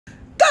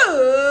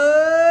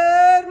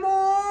Good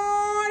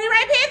morning,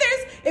 Right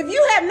Panthers. If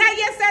you have not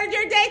yet started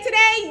your day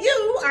today,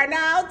 you are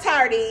now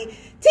tardy.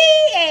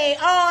 T-A-R-D-Y,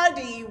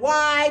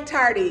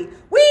 tardy.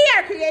 We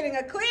are creating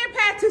a clear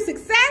path to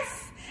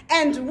success,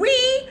 and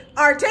we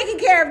are taking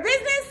care of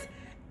business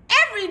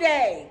every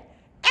day.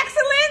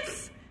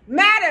 Excellence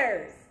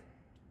matters.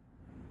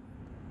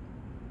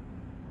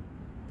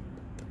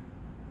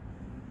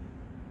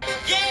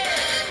 Yeah.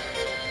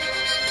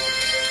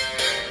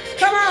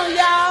 Come on,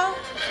 y'all.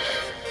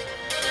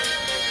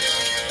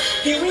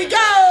 Here we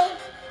go.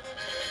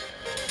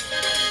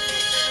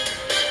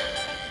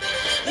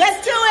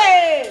 Let's do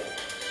it.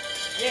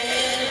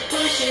 Yeah,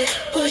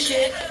 push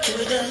it to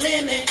the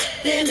limit,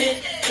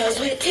 cause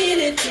we're in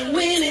it to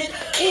win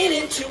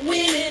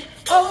it,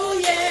 oh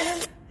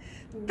yeah.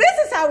 This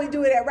is how we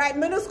do it at Wright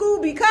Middle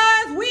School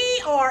because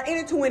we are in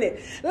it to win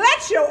it.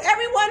 Let's show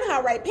everyone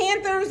how Wright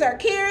Panthers are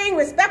caring,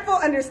 respectful,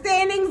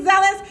 understanding,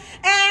 zealous,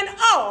 and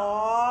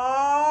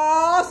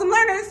awesome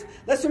learners.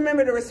 Let's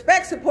remember to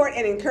respect, support,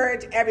 and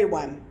encourage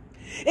everyone.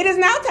 It is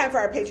now time for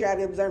our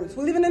patriotic observance.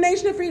 We live in a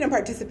nation of freedom.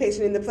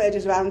 Participation in the pledge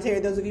is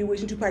voluntary. Those of you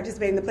wishing to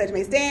participate in the pledge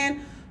may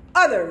stand.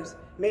 Others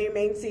may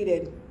remain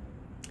seated.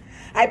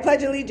 I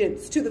pledge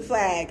allegiance to the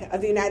flag of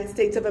the United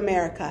States of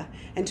America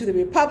and to the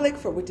republic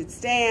for which it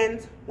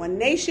stands, one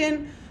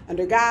nation,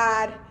 under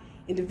God,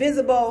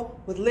 indivisible,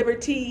 with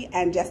liberty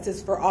and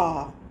justice for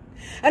all.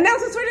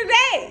 Announcements for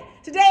today.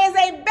 Today is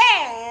a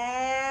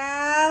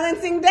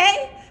balancing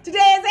day.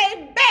 Today is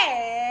a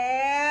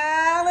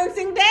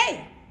balancing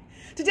day.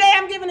 Today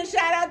I'm giving a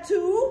shout out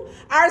to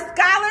our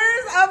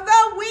scholars of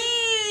the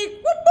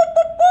week. Whoop, whoop,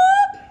 whoop,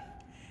 whoop.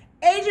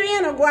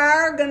 Adrian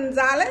Aguirre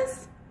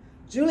Gonzalez,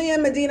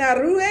 Julian Medina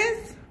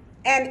Ruiz,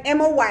 and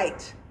Emma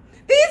White.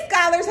 These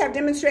scholars have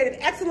demonstrated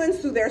excellence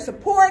through their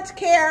support,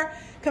 care,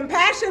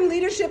 compassion,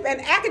 leadership,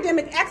 and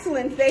academic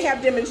excellence they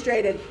have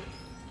demonstrated.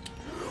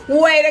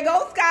 Way to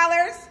go,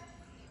 scholars.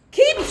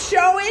 Keep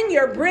showing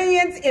your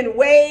brilliance in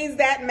ways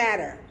that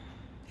matter.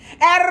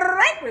 At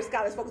Wright, where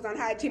scholars focus on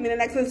high achievement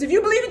and excellence. If you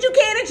believe that you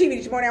can achieve it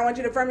each morning, I want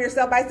you to affirm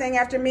yourself by saying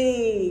after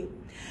me,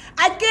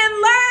 I can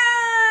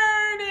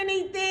learn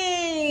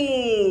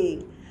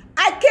anything.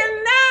 I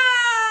can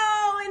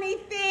know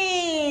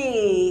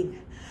anything.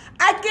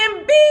 I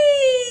can be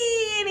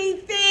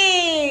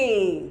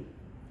anything.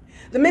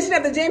 The mission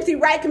of the James C.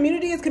 Wright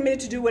community is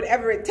committed to do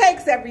whatever it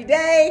takes every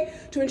day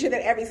to ensure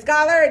that every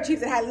scholar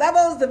achieves at high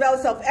levels,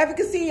 develops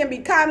self-efficacy, and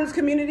becomes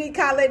community,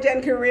 college,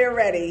 and career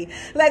ready.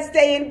 Let's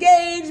stay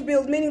engaged,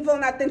 build meaningful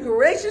and authentic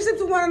relationships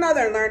with one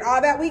another, and learn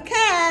all that we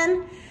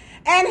can,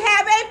 and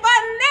have a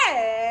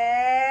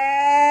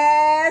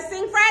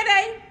finessing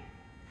Friday.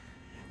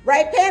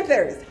 Wright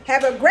Panthers,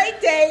 have a great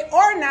day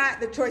or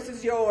not, the choice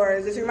is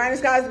yours. Just a reminder,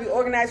 scholars, be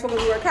organized,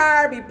 focused, work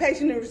hard, be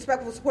patient and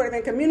respectful, supportive,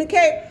 and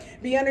communicate.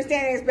 Be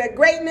understanding, expect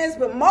greatness,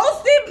 but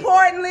most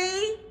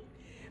importantly,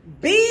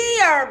 be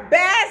your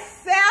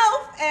best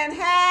self and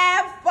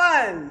have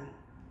fun.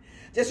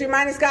 Just a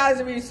reminder, scholars,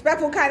 to be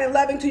respectful, kind, and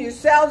loving to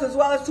yourselves as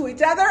well as to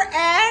each other,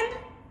 and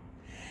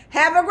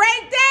have a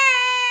great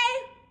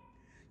day.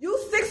 You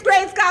 6th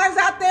grade scholars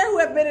out there who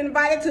have been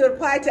invited to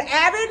apply to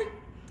AVID,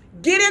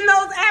 get in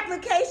those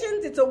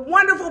applications. It's a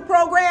wonderful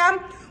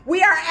program.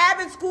 We are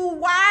AVID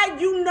school-wide.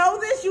 You know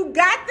this. You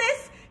got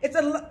this. It's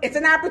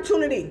an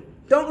opportunity.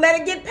 Don't let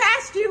it get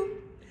past you.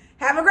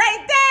 Have a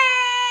great day.